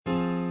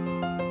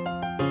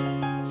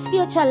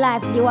Future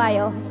life,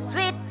 Liwayo.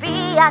 Sweet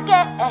Beey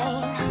again.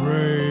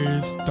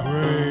 Bravestar.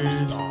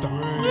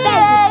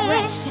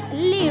 Fresh,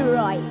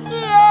 Leroy.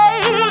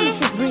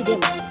 Promises rhythm.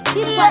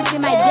 This one for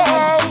my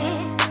dad.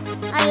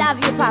 I love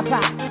you, Papa.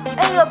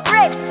 And you're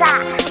Bravestar,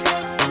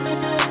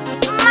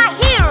 my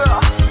hero.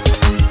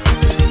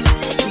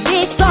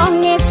 This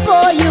song is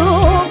for you,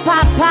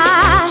 Papa.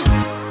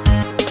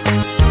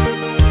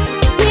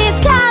 It's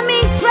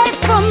coming straight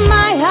from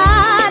my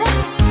heart.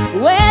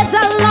 Words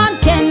alone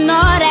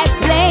cannot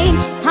explain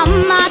how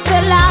much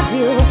I love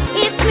you.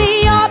 It's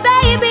me, your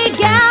baby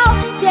girl,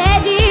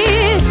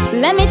 Daddy.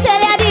 Let me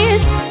tell you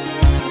this.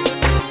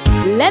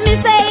 Let me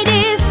say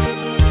this.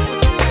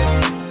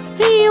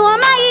 You are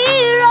my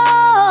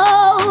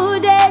hero,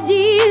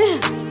 Daddy.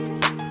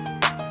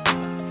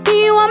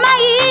 You are my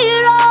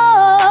hero,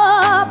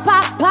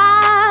 Papa.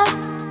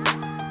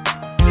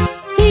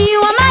 You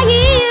are my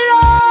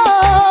hero,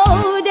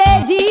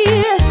 Daddy.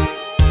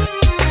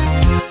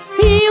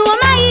 You are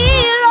my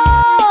hero,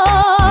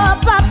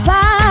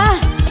 Papa.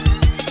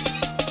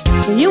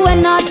 You are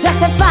not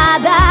just a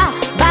father,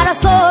 but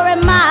also a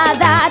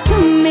mother to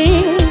me.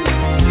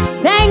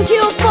 Thank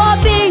you for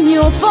being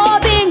you, for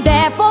being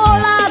there, for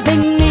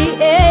loving me.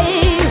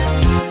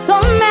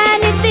 So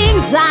many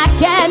things I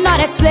cannot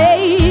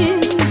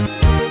explain.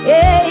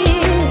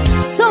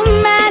 So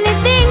many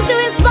things you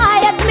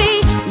inspired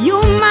me. You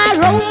my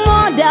role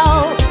model.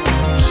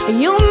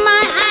 You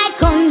my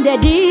icon,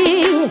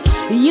 Daddy.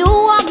 You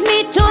walk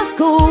me to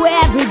school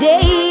every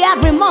day,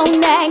 every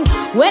morning.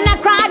 When I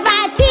cried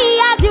my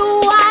tears, you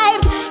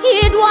wiped.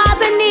 It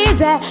wasn't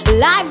easy.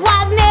 Life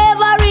was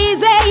never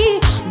easy,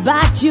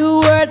 but you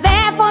were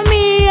there for me.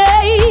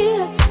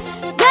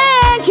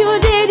 Thank you,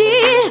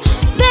 Daddy.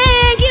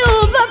 Thank you,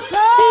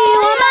 Papa.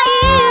 You are my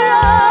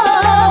hero,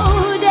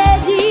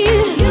 Daddy.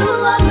 You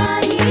are my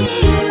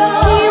hero.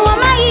 You are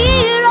my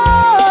hero,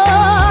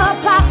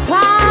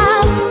 Papa.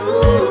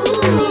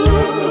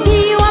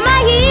 You are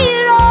my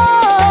hero,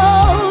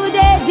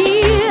 Daddy.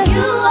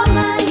 You are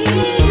my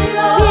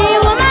hero. You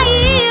are my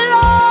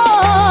hero,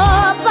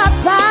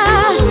 Papa.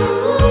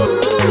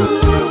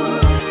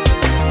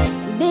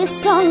 This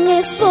song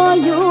is for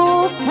you,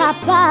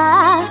 Papa.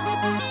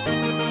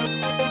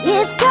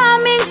 It's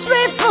coming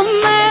straight from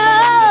my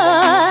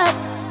heart.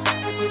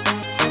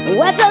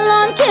 Words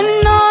alone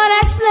cannot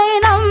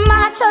explain how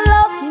much I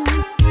love you.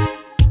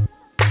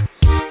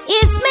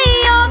 It's me,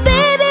 your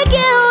baby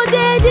girl,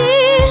 Daddy.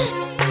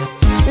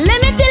 Let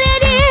me tell you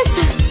this.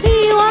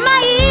 You are my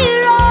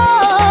hero,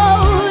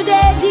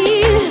 Daddy.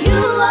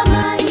 You are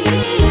my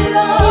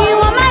hero. You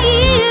are my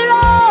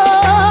hero,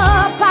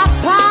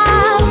 Papa.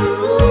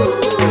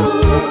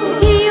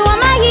 You are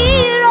my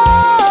hero,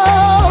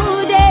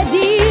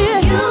 Daddy.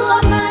 You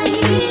are my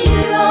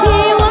hero.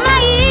 You are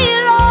my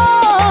hero,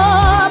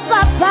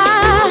 Papa.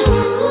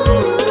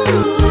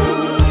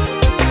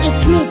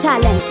 It's me,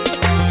 talent.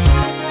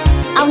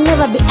 I'll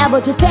never be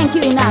able to thank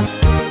you enough.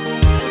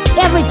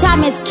 Every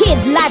time as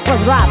kids, life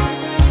was rough.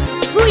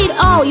 Through it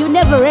all, you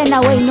never ran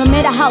away, no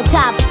matter how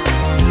tough.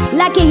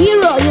 Like a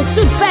hero, you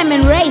stood firm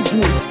and raised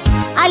me.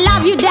 I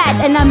love you,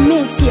 Dad, and I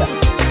miss you.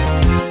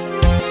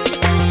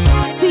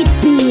 Sweet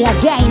Beey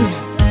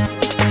again.